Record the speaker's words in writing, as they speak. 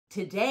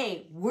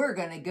Today, we're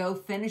gonna go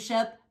finish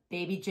up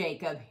baby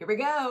Jacob. Here we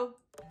go.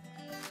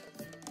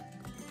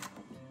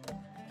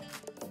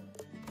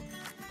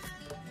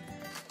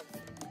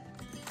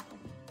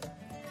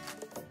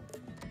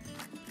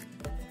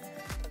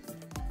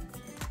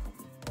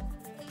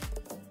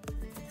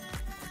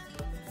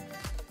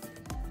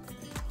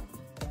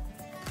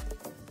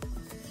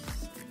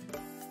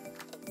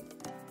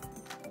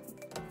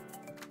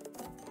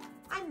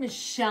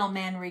 Michelle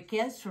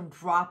Manriquez from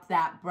Drop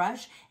That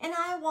Brush, and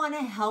I want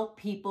to help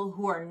people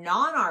who are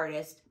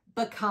non-artists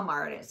become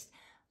artists.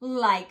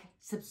 Like,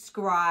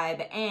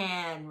 subscribe,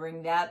 and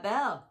ring that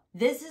bell.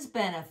 This has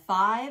been a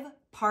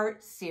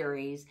 5-part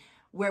series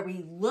where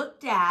we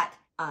looked at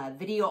a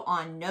video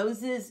on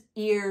noses,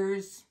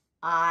 ears,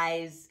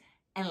 eyes,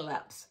 and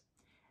lips.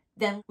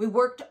 Then we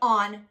worked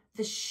on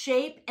the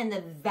shape and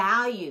the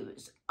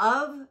values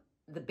of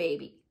the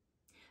baby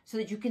so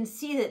that you can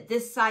see that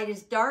this side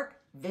is dark,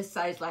 this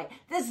side's light.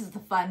 This is the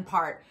fun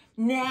part.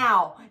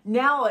 Now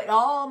it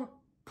all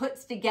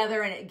puts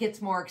together and it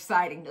gets more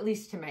exciting, at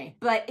least to me.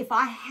 But if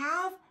I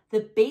have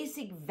the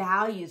basic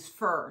values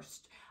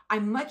first,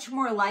 I'm much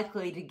more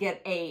likely to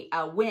get a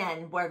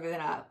win rather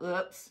than a,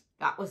 oops,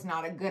 that was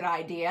not a good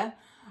idea.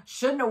 I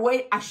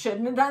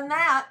shouldn't have done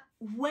that.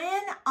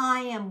 When I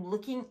am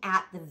looking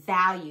at the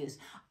values,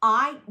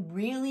 I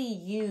really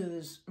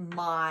use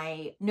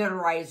my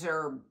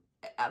Notanlzer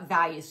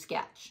value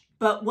sketch.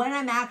 But when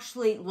I'm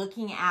actually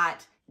looking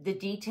at the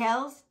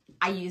details,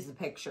 I use the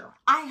picture.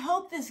 I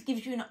hope this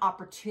gives you an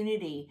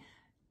opportunity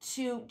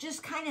to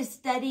just kind of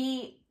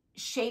study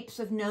shapes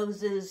of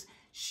noses,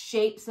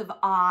 shapes of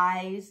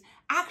eyes,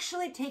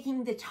 actually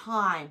taking the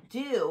time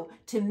to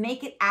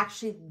make it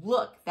actually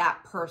look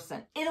that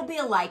person. It'll be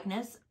a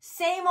likeness.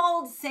 Same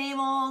old, same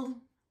old.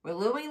 We're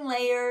doing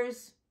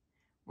layers.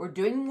 We're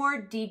doing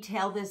more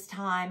detail this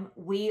time.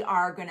 We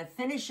are going to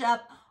finish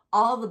up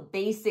all the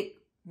basic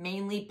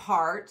mainly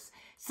parts.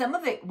 Some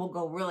of it will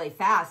go really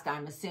fast,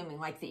 I'm assuming,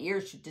 like the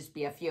ears should just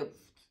be a few,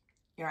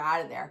 you're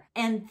out of there.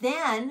 And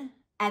then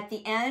at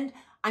the end,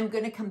 I'm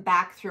going to come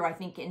back through, I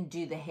think, and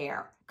do the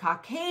hair.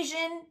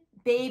 Caucasian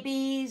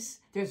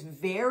babies, there's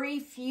very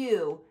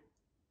few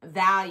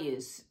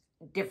values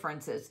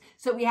differences.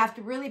 So we have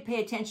to really pay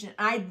attention.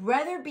 I'd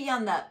rather be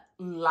on the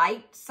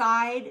light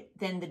side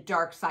than the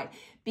dark side,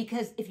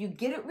 because if you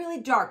get it really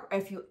dark, or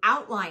if you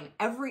outline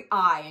every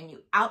eye and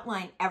you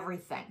outline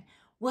everything,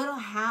 what'll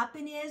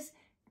happen is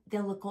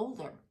they'll look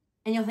older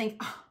and you'll think,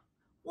 oh,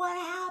 what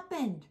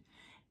happened?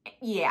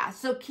 Yeah,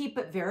 so keep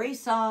it very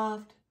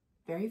soft,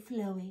 very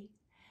flowy.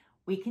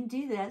 We can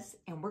do this,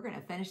 and we're gonna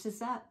finish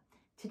this up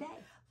today.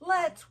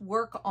 Let's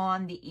work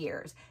on the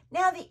ears.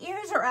 Now the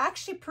ears are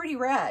actually pretty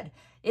red.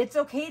 It's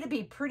okay to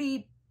be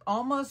pretty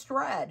almost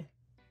red.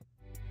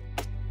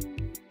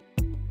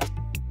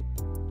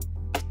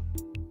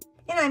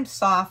 And I'm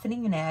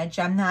softening an edge.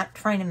 I'm not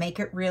trying to make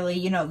it really,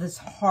 you know, this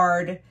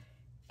hard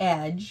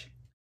edge.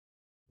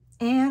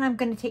 And I'm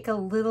going to take a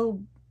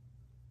little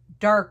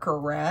darker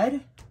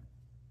red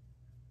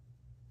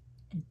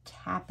and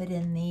tap it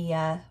in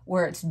the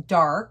where it's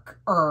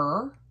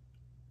darker.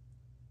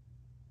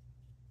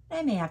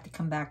 I may have to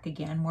come back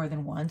again more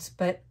than once,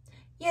 but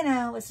you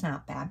know, it's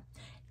not bad.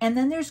 And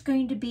then there's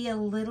going to be a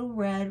little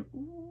red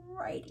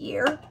right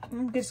here.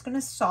 I'm just going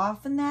to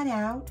soften that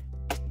out.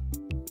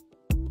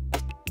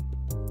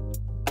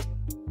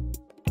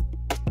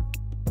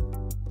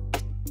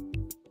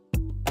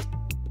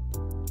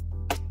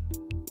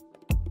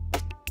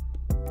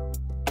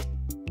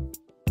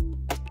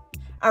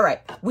 All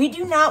right, we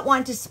do not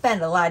want to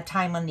spend a lot of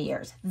time on the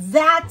ears.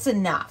 That's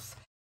enough.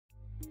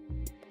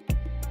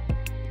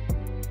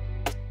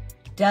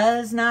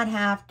 Does not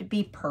have to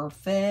be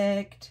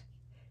perfect.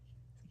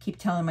 I keep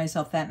telling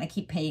myself that and I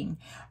keep paying.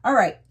 All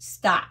right,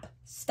 stop,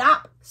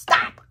 stop,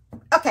 stop.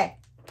 Okay,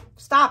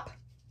 stop.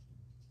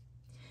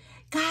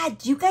 God,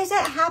 do you guys,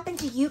 that happen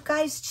to you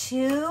guys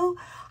too?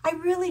 I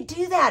really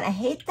do that. I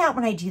hate that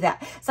when I do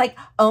that. It's like,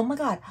 oh my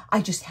God,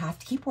 I just have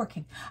to keep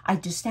working. I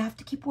just have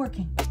to keep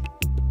working.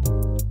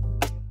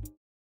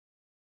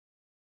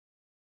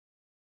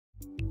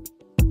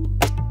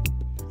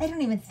 I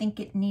don't even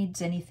think it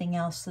needs anything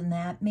else than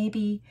that.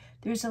 Maybe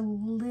there's a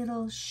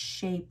little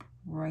shape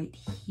right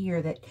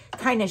here that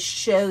kind of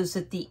shows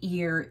that the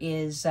ear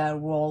is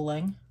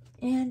rolling.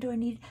 And do I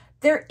need,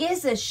 there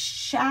is a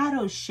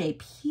shadow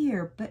shape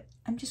here, but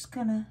I'm just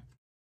gonna,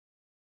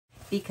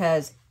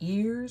 because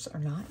ears are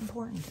not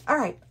important. All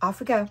right, off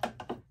we go.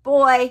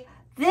 Boy,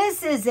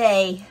 this is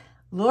a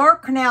Lower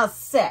Canal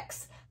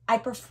 6. I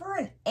prefer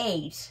an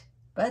 8.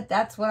 But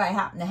that's what I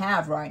happen to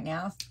have right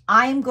now.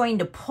 I'm going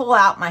to pull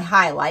out my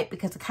highlight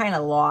because I kind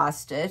of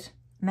lost it.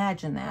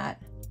 Imagine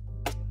that.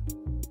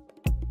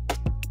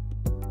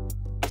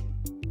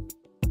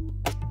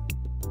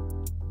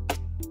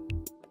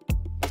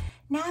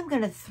 Now I'm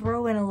going to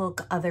throw in a little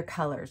other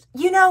colors.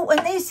 You know,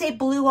 when they say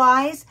blue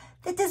eyes,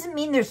 that doesn't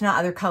mean there's not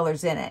other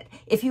colors in it.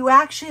 If you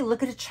actually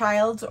look at a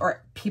child's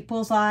or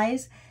people's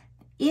eyes,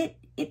 it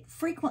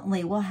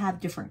frequently will have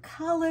different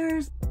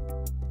colors.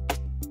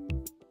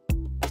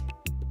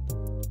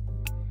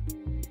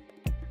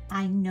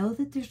 I know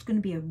that there's going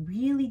to be a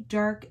really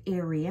dark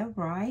area,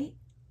 right?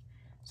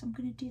 So I'm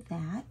going to do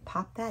that.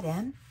 Pop that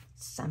in.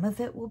 Some of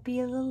it will be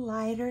a little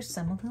lighter,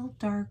 some a little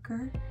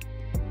darker.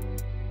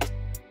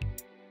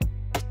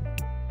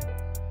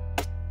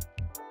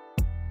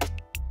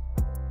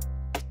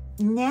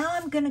 Now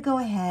I'm going to go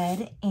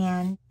ahead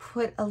and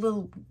put a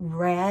little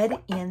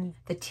red in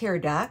the tear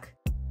duct.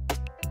 I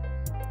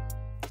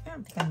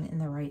don't think I'm in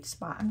the right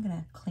spot. I'm going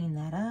to clean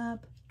that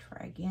up.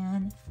 Try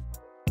again.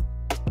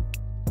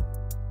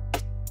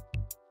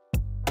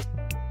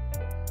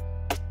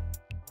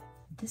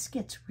 This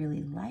gets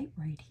really light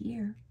right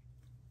here.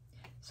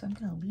 So I'm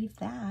going to leave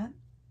that. I'm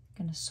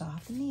going to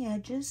soften the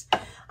edges.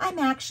 I'm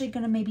actually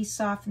going to maybe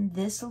soften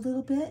this a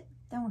little bit.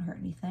 That won't hurt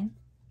anything.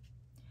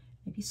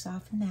 Maybe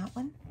soften that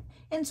one.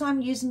 And so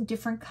I'm using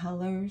different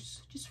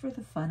colors just for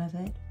the fun of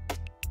it.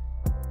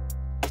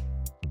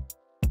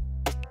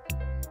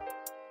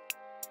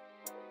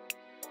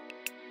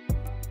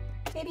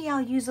 Maybe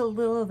I'll use a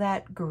little of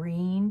that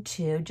green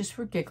too, just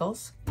for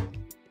giggles.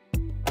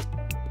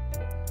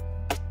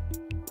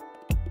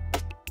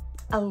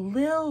 A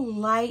little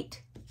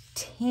light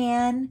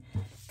tan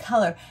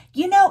color.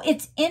 You know,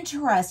 it's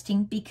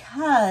interesting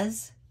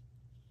because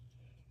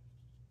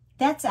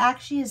that's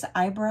actually his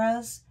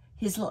eyebrows,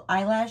 his little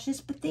eyelashes,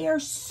 but they are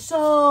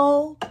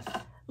so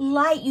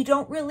light, you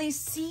don't really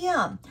see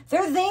them.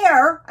 They're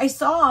there, I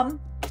saw them.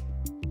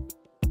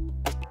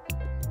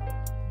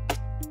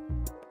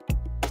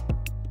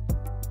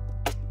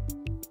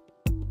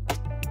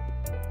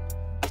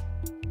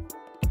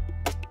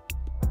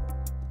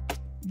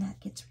 And that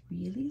gets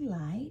really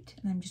light,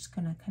 and I'm just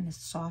gonna kind of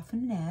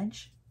soften an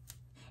edge.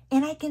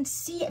 And I can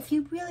see, if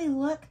you really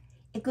look,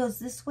 it goes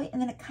this way,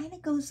 and then it kind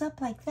of goes up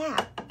like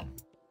that.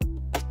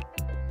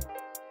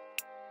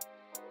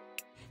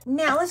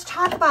 Now let's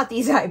talk about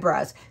these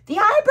eyebrows. The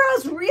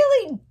eyebrows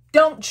really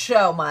don't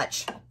show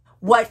much.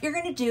 What you're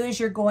gonna do is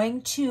you're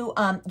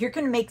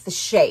gonna make the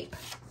shape.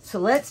 So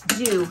let's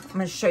do, I'm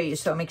gonna show you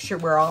so make sure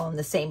we're all in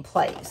the same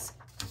place.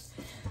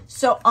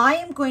 So I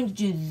am going to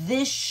do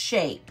this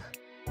shape.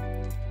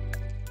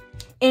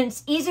 And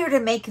it's easier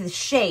to make the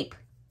shape.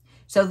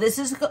 So this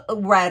is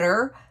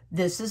redder,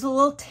 this is a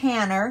little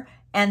tanner,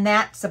 and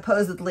that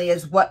supposedly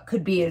is what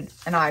could be an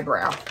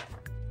eyebrow.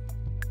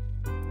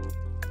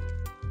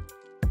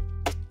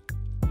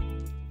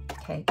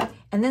 Okay,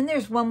 and then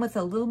there's one with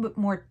a little bit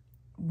more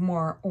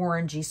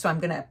orangey,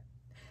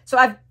 so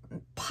I've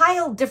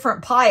piled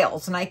different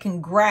piles and I can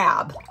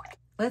grab.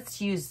 Let's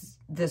use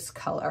this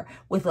color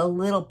with a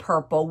little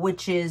purple,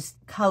 which is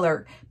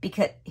color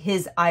because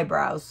his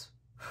eyebrows.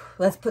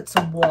 Let's put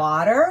some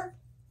water,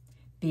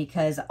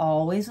 because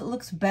always it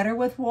looks better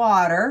with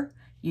water.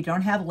 You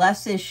don't have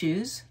less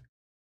issues.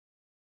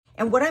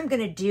 And what I'm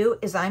going to do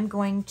is I'm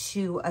going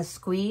to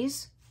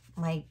squeeze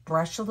my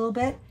brush a little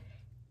bit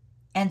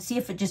and see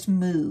if it just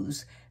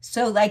moves.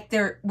 So like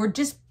we're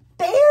just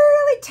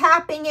barely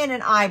tapping in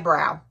an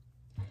eyebrow.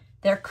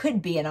 There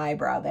could be an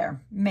eyebrow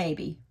there,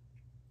 maybe.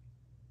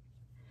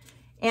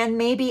 And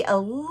maybe a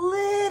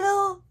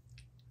little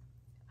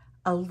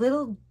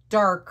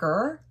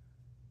darker,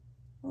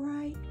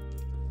 right?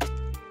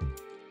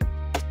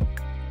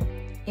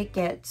 It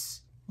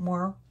gets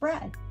more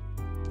red.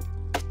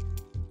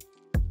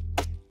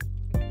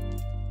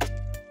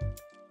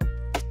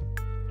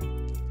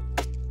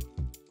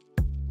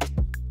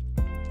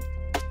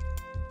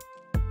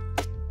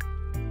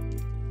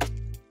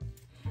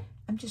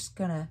 I'm just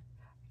gonna,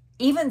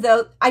 even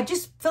though I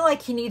just feel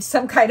like he needs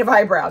some kind of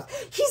eyebrows.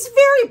 He's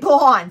very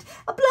blonde,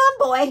 a blonde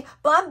boy.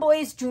 Blonde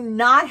boys do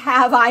not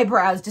have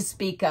eyebrows to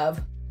speak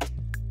of.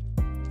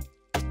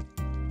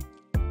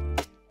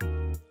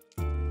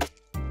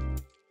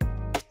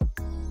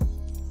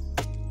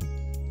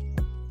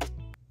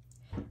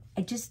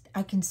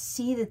 I can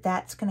see that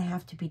that's gonna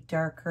have to be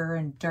darker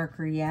and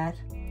darker yet.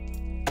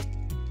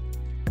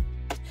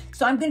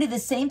 So I'm gonna do the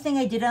same thing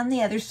I did on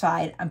the other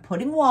side. I'm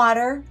putting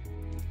water.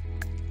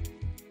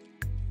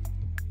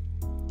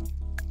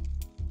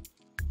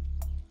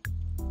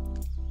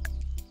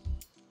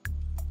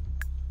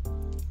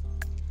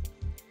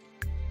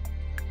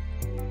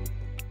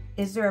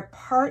 Is there a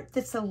part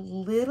that's a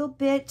little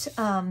bit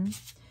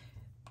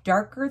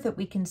darker that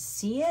we can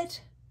see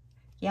it?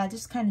 Yeah, it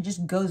just kind of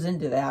just goes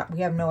into that.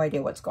 We have no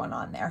idea what's going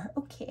on there.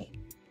 Okay.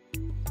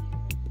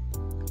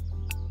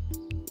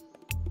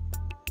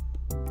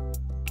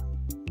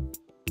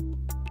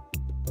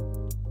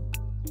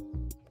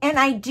 And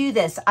I do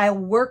this. I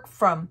work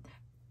from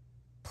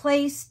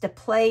place to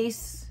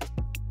place.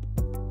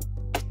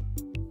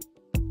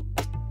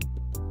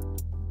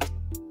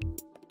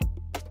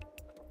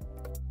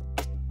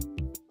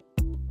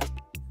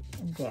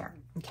 And there.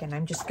 Okay, and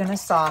I'm just going to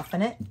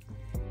soften it.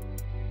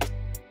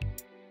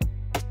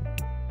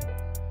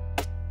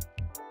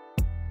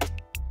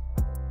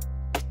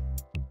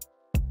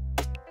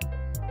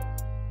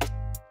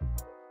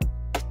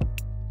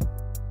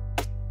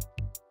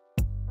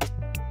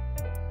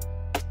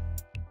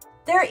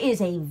 There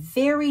is a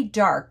very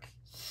dark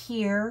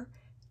here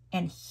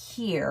and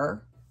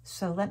here,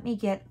 So let me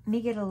get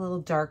a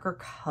little darker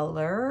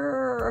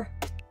color.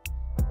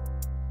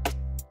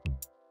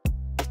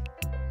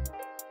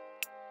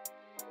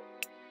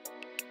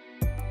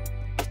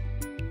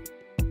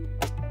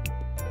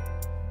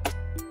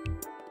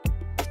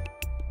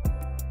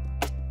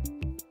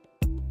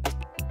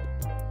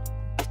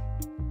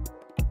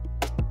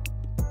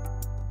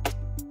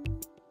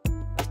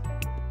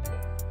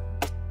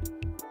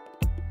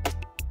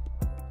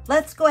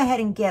 Let's go ahead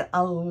and get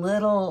a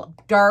little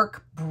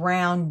dark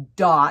brown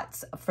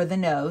dots for the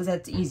nose.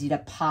 That's easy to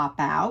pop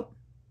out.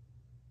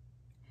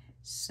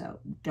 So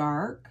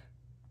dark.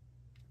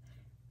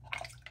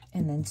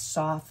 And then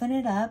soften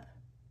it up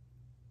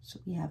so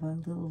we have a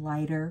little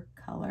lighter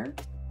color.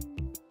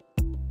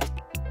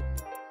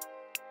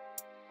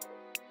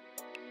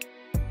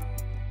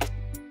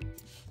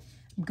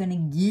 I'm gonna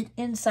get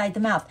inside the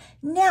mouth.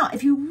 Now,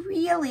 if you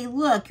really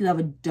look, you have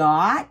a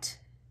dot.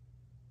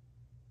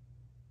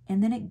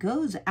 And then it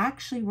goes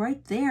actually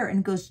right there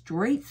and goes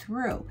straight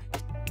through.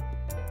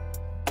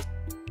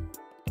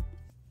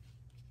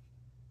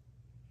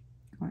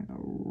 Going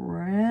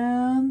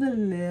around the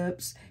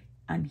lips.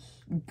 I'm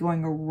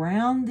going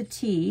around the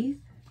teeth.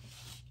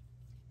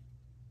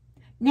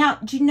 Now,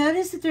 do you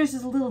notice that there's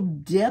this little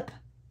dip?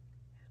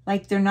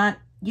 Like they're not,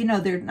 you know,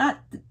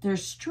 they're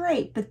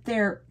straight, but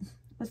they're,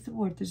 what's the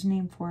word? There's a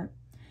name for it.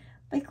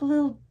 Like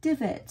little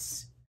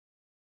divots.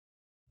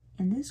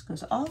 And this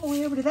goes all the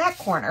way over to that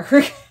corner.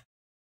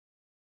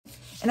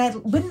 And I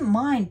wouldn't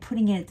mind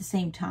putting it at the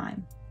same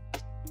time.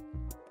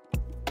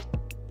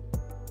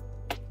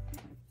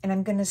 And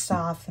I'm going to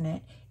soften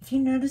it. If you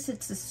notice,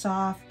 it's a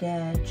soft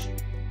edge.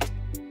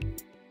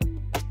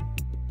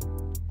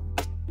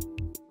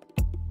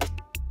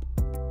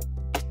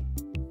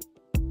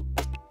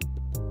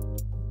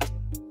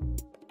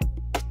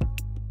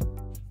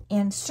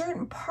 And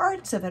certain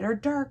parts of it are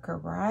darker,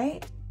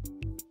 right?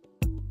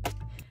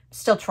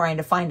 Still trying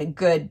to find a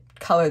good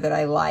color that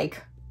I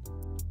like.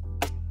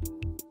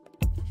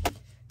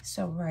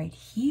 So right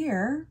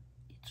here,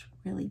 it's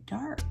really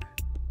dark.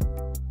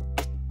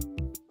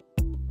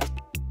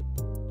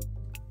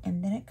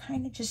 And then it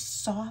kind of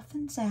just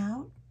softens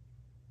out.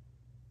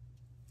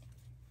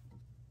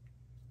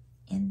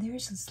 And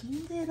there's this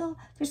little,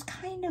 there's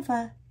kind of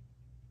a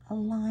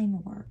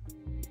line work.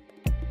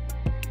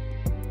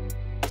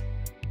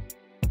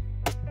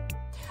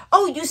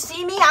 Oh, you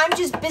see me? I'm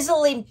just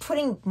busily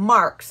putting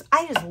marks.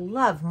 I just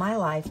love my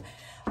life.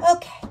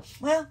 Okay,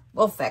 well,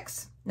 we'll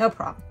fix. No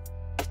problem.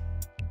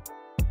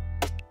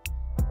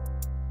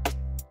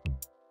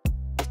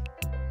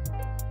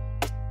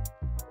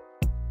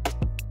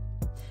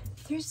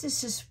 There's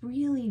this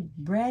really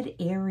red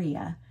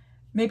area.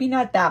 Maybe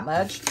not that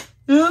much.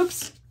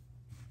 Oops.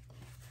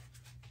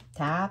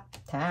 Tap,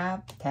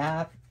 tap,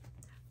 tap.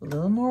 A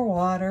little more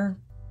water.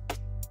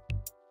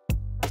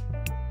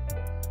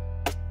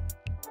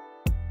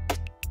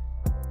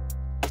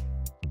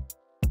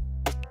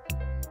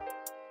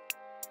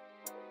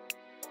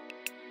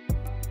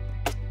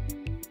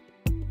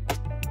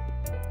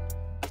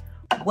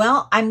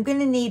 Well, I'm going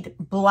to need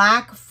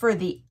black for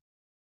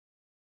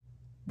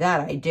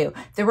that I do.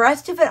 The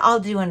rest of it I'll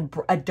do in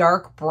a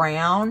dark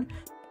brown.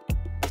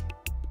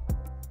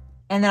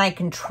 And then I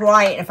can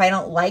try it. If I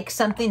don't like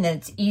something, then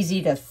it's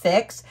easy to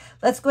fix.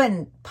 Let's go ahead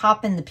and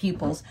pop in the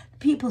pupils. The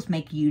pupils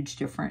make a huge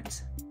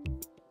difference.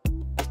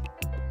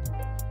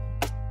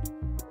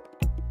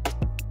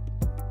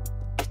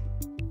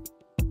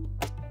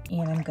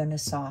 And I'm going to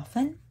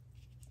soften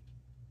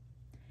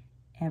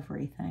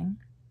everything.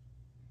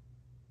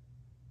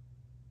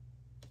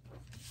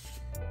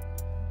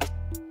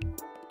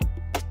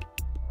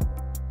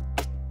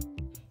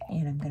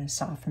 And I'm going to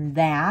soften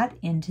that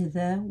into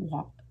the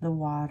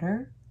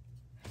water.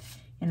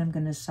 And I'm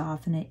going to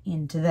soften it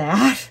into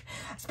that.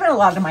 I spent a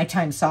lot of my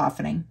time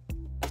softening.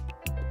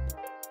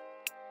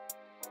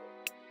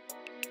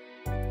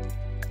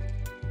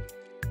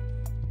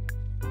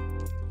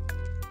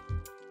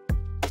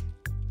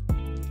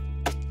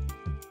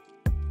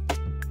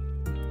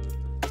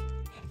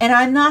 And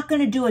I'm not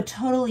going to do a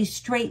totally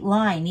straight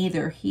line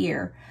either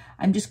here.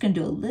 I'm just going to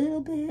do a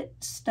little bit,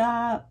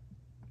 stop,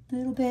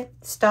 little bit,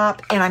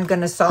 stop, and I'm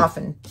going to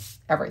soften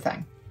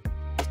everything.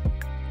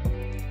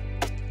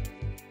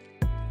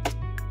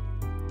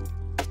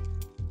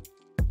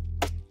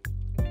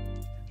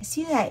 I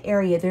see that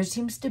area. There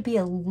seems to be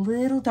a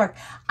little dark.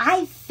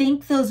 I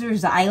think those are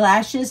his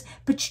eyelashes,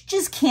 but you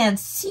just can't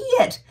see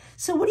it.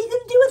 So what are you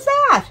going to do with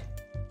that?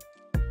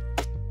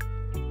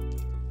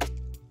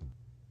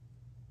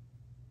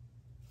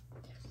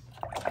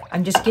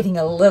 I'm just getting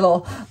a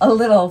little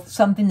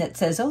something that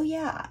says, oh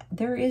yeah,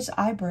 there is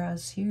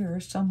eyebrows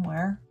here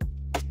somewhere.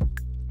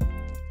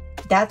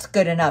 That's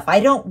good enough.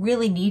 I don't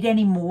really need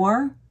any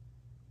more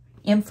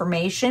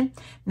information.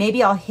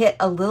 Maybe I'll hit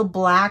a little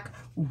black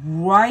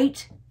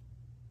right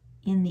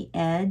in the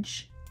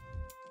edge.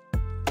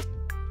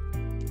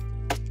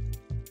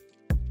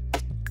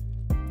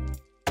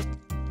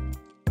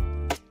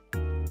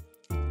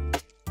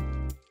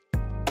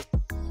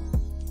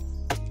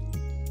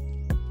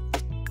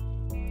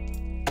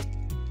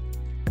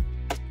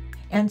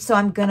 And so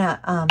I'm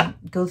gonna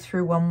go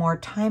through one more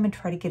time and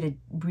try to get a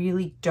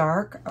really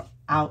dark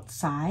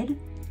outside.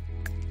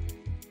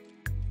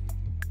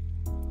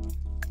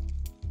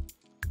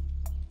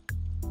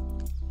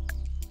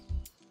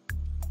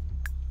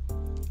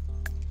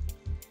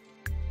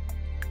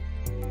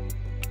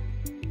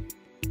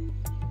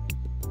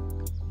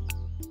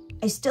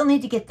 I still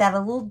need to get that a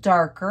little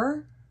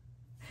darker.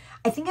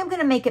 I think I'm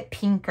gonna make it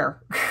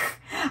pinker.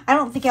 I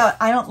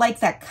don't like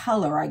that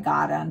color I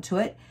got onto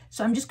it.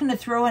 So I'm just gonna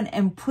throw in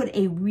and put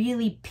a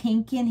really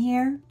pink in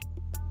here.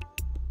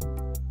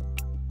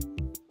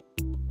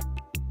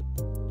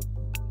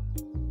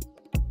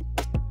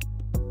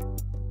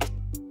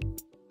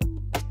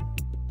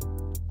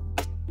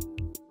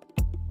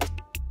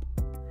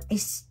 I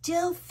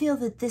still feel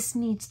that this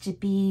needs to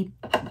be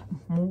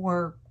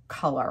more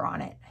color on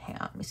it. Hang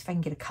on, let me see if I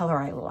can get a color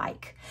I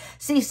like.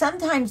 See,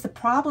 sometimes the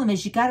problem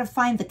is you got to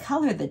find the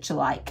color that you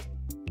like.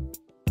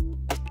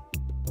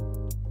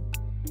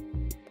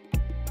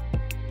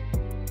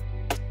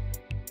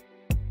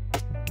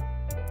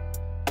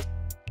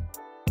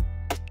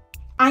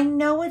 I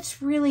know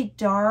it's really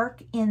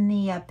dark in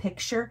the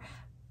picture,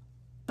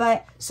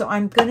 but so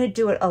I'm going to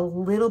do it a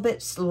little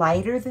bit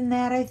lighter than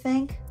that, I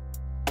think.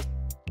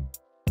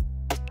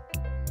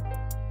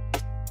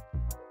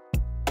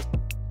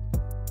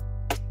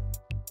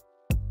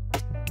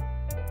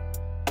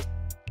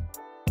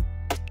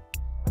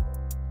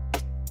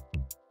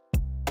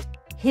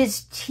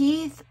 His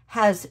teeth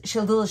has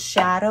a little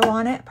shadow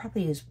on it.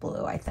 Probably use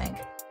blue, I think.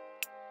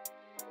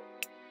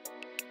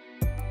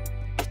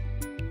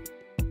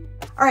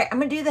 All right, I'm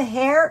gonna do the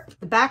hair,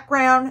 the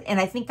background, and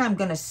I think I'm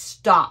gonna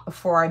stop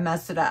before I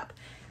mess it up.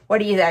 What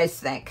do you guys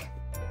think?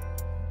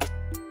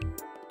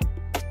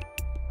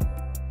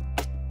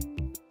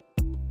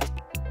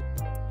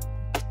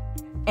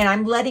 And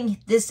I'm letting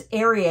this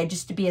area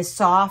just to be a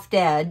soft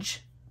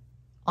edge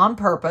on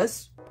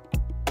purpose.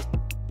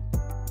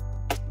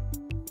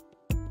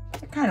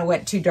 Kind of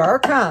went too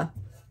dark, huh?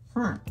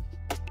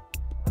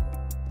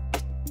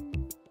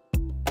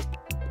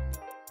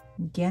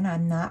 Again,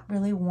 I'm not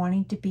really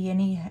wanting to be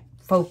any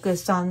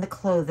focus on the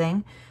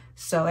clothing.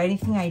 So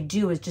anything I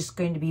do is just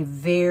going to be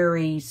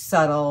very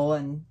subtle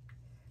and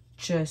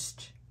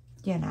just,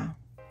 you know.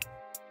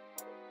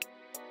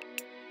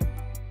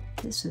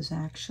 This is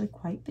actually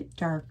quite a bit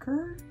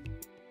darker.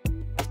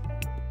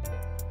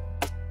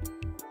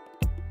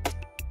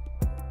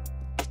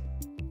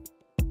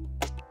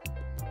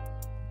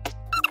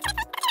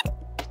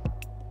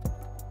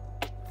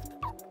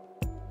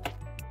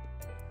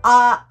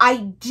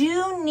 I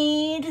do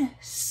need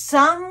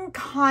some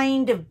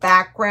kind of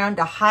background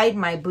to hide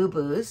my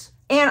boo-boos.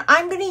 And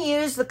I'm going to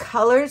use the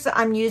colors that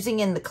I'm using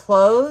in the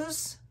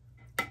clothes.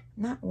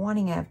 Not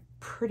wanting a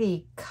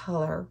pretty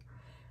color.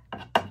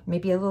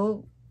 Maybe a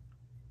little.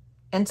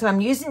 And so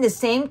I'm using the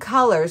same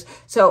colors.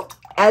 So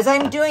as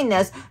I'm doing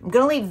this, I'm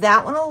going to leave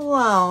that one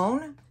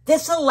alone.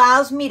 This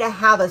allows me to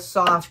have a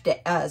soft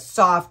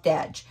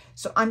edge.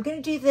 So I'm going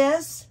to do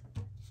this.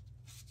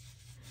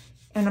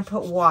 And I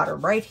put water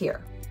right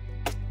here.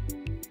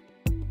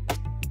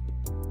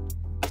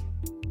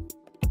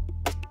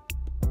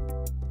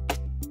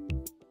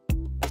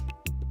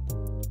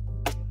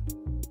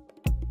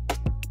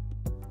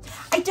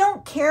 I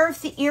don't care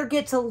if the ear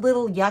gets a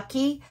little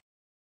yucky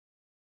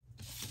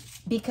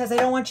because I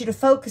don't want you to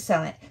focus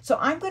on it. So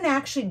I'm going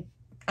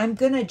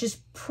to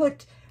just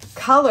put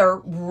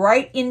color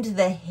right into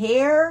the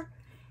hair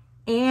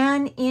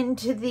and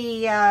into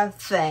the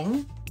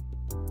thing.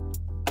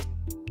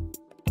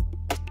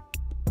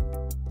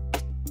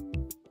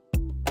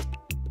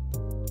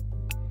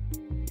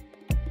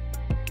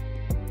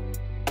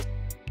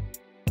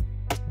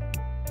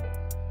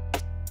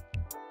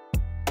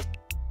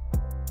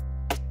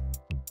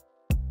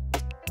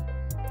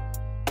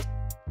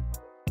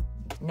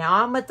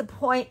 Now I'm at the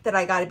point that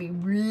I got to be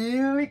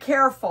really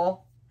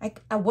careful.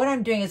 What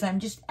I'm doing is I'm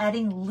just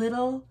adding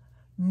little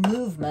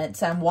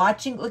movements. I'm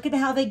watching, look at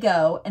how they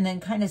go, and then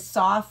kind of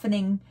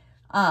softening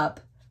up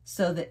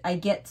so that I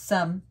get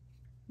some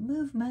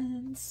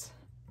movements.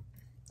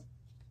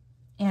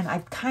 And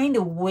I've kind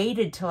of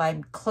waited till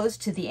I'm close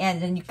to the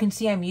end, and you can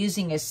see I'm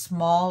using a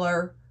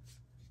smaller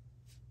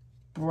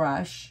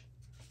brush.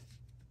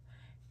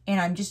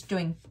 And I'm just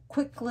doing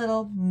quick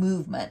little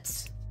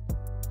movements.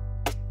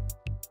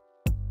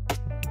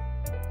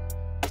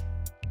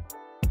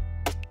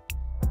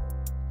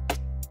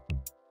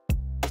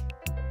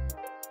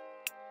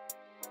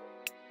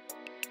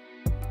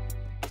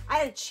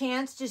 I had a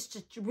chance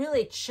just to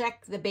really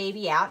check the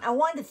baby out. I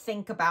wanted to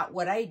think about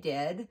what I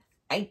did.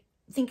 I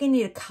think I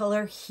need a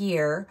color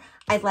here.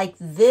 I'd like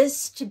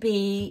this to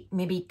be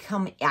maybe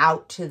come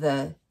out to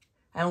the,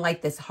 I don't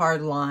like this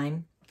hard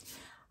line.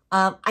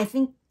 I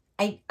think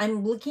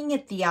I'm looking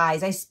at the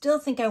eyes. I still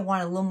think I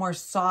want a little more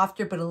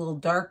softer, but a little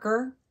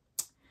darker.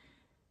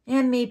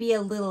 And maybe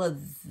a little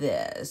of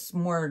this,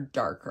 more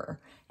darker.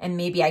 And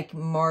maybe I can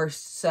more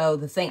so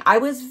the thing. I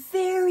was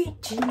very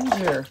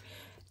ginger.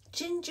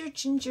 Ginger,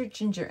 ginger,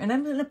 ginger. And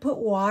I'm going to put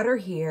water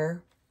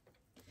here.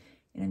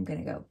 And I'm going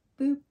to go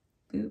boop,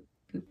 boop,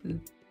 Boop,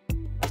 boop.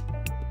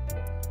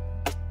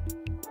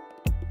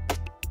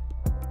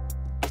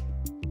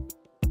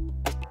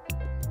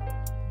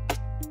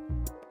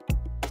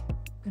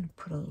 I'm going to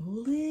put a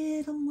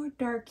little more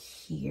dark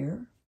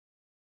here.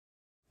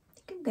 I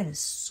think I'm going to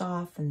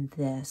soften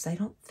this. I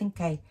don't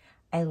think I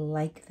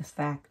like the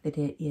fact that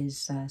it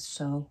is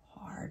so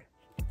hard.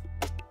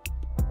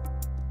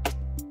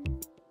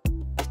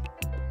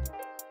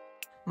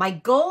 My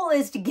goal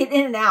is to get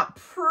in and out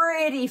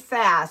pretty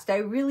fast. I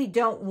really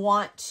don't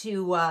want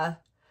to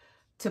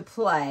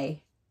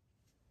play,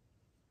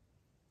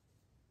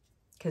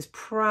 because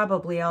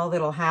probably all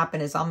that'll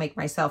happen is I'll make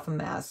myself a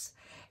mess.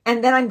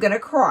 And then I'm going to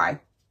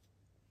cry.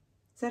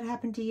 Does that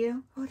happen to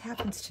you? Oh, it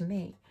happens to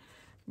me.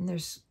 And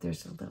there's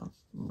a little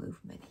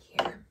movement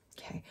here.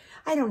 Okay.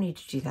 I don't need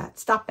to do that.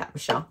 Stop that,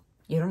 Michelle.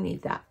 You don't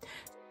need that.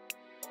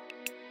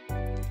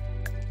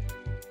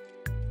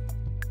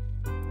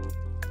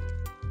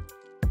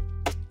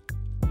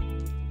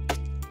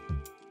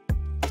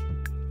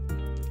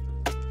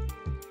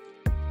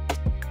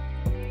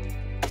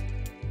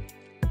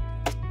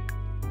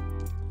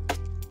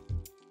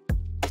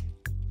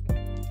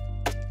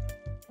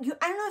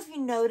 I don't know if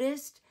you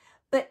noticed,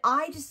 but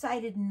I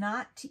decided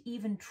not to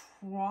even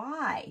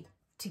try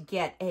to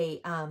get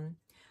a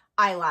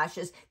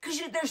eyelashes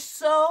because they're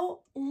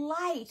so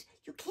light.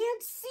 You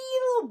can't see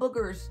little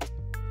boogers.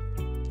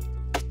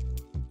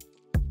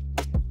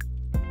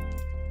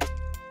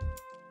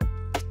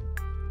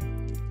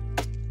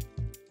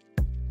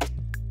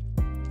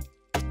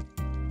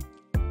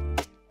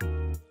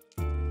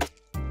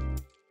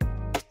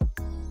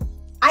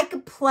 I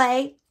could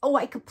play. Oh,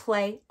 I could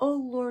play. Oh,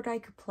 Lord, I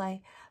could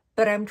play.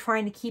 But I'm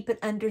trying to keep it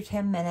under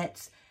 10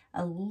 minutes.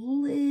 A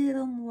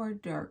little more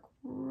dark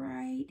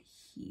right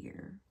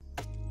here.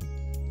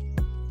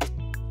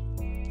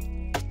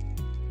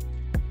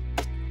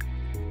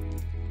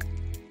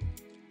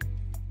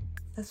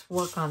 Let's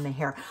work on the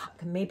hair.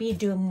 Maybe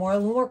do a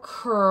little more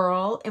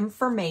curl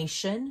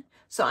information.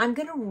 So I'm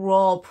going to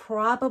roll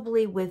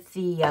probably with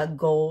the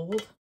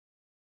gold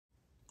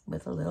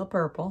with a little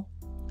purple.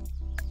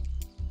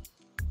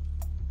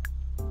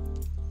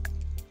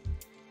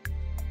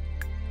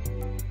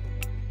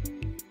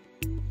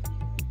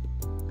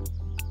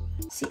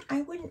 See,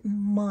 I wouldn't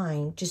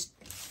mind just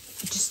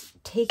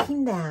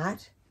taking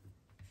that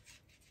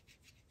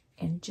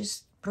and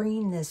just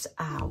bringing this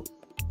out.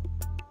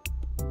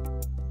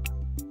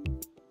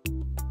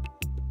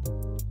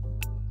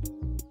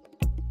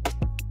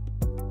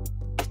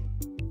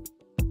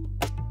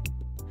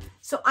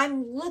 So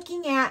I'm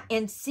looking at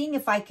and seeing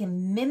if I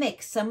can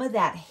mimic some of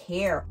that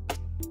hair.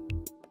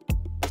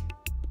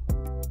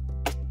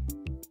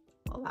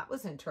 Well, that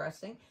was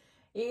interesting.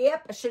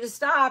 Yep, I should have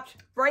stopped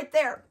right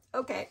there.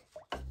 Okay.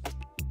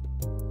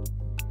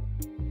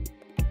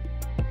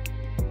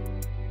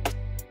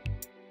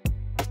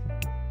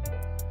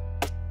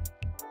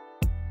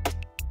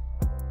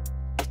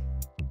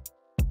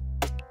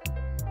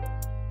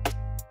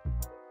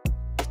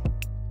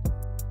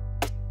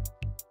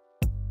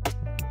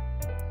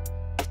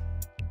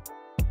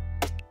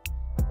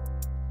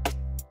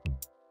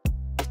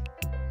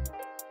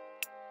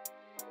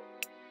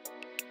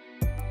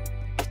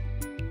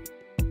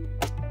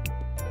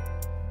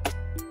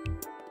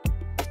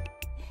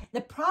 The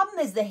problem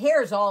is the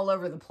hair is all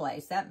over the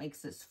place. That makes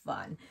this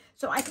fun.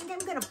 So I think I'm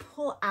going to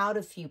pull out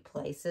a few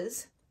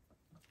places.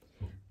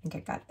 I think I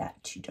got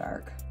that too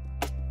dark.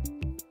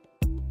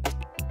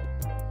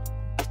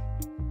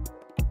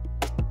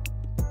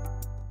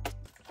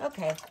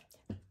 Okay,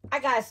 I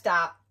gotta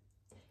stop.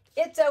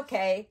 It's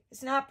okay.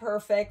 It's not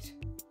perfect.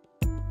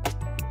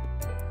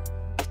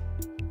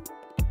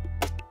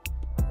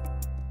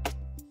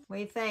 What do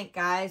you think,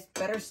 guys?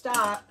 Better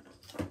stop.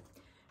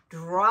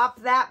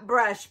 Drop that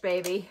brush,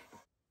 baby.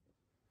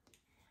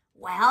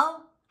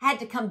 Well, had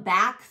to come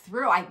back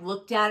through. I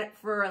looked at it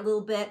for a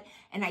little bit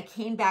and I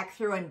came back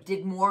through and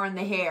did more on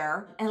the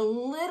hair and a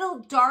little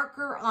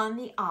darker on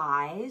the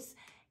eyes.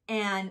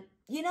 And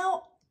you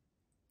know,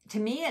 to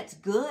me, it's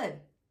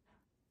good.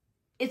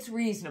 It's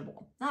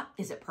reasonable. Not,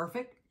 is it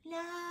perfect?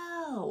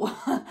 No.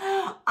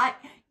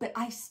 But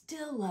I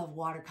still love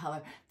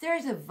watercolor.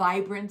 There's a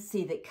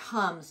vibrancy that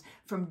comes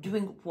from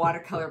doing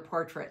watercolor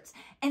portraits,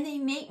 and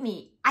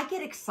I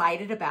get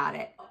excited about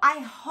it. I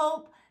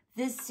hope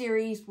this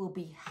series will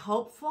be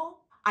helpful.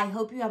 I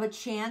hope you have a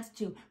chance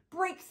to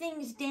break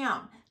things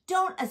down.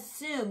 Don't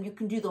assume you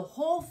can do the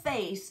whole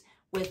face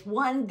with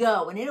one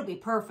go and it'll be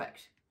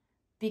perfect.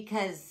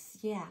 Because,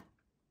 yeah,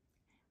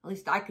 at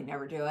least I could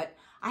never do it.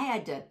 I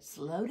had to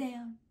slow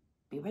down,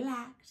 be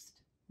relaxed.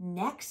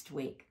 Next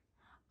week,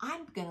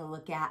 I'm going to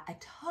look at a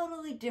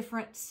totally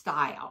different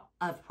style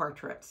of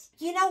portraits.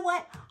 You know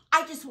what?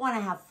 I just want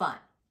to have fun.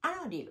 I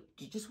don't know, do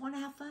you just want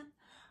to have fun?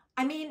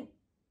 I mean,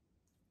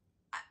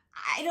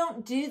 I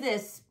don't do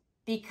this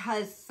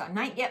because I'm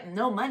not getting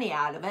no money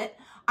out of it.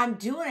 I'm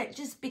doing it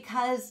just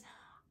because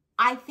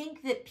I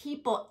think that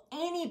people,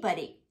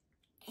 anybody,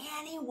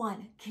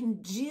 anyone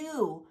can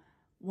do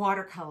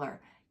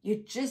watercolor. You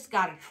just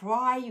got to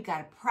try, you got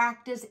to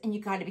practice, and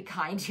you got to be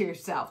kind to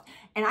yourself.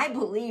 And I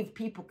believe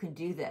people can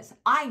do this.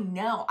 I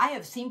know, I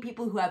have seen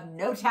people who have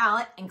no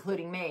talent,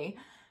 including me,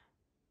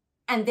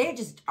 and they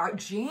just are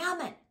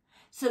jamming.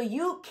 So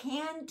you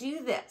can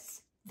do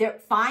this.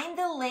 Find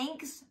the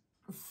links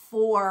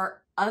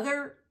for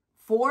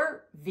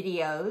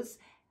videos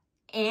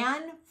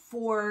and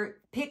for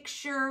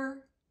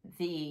picture,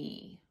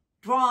 the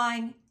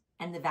drawing,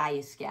 and the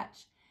value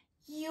sketch.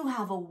 You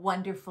have a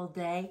wonderful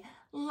day.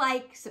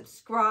 Like,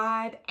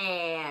 subscribe,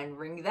 and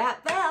ring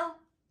that bell.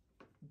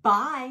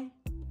 Bye.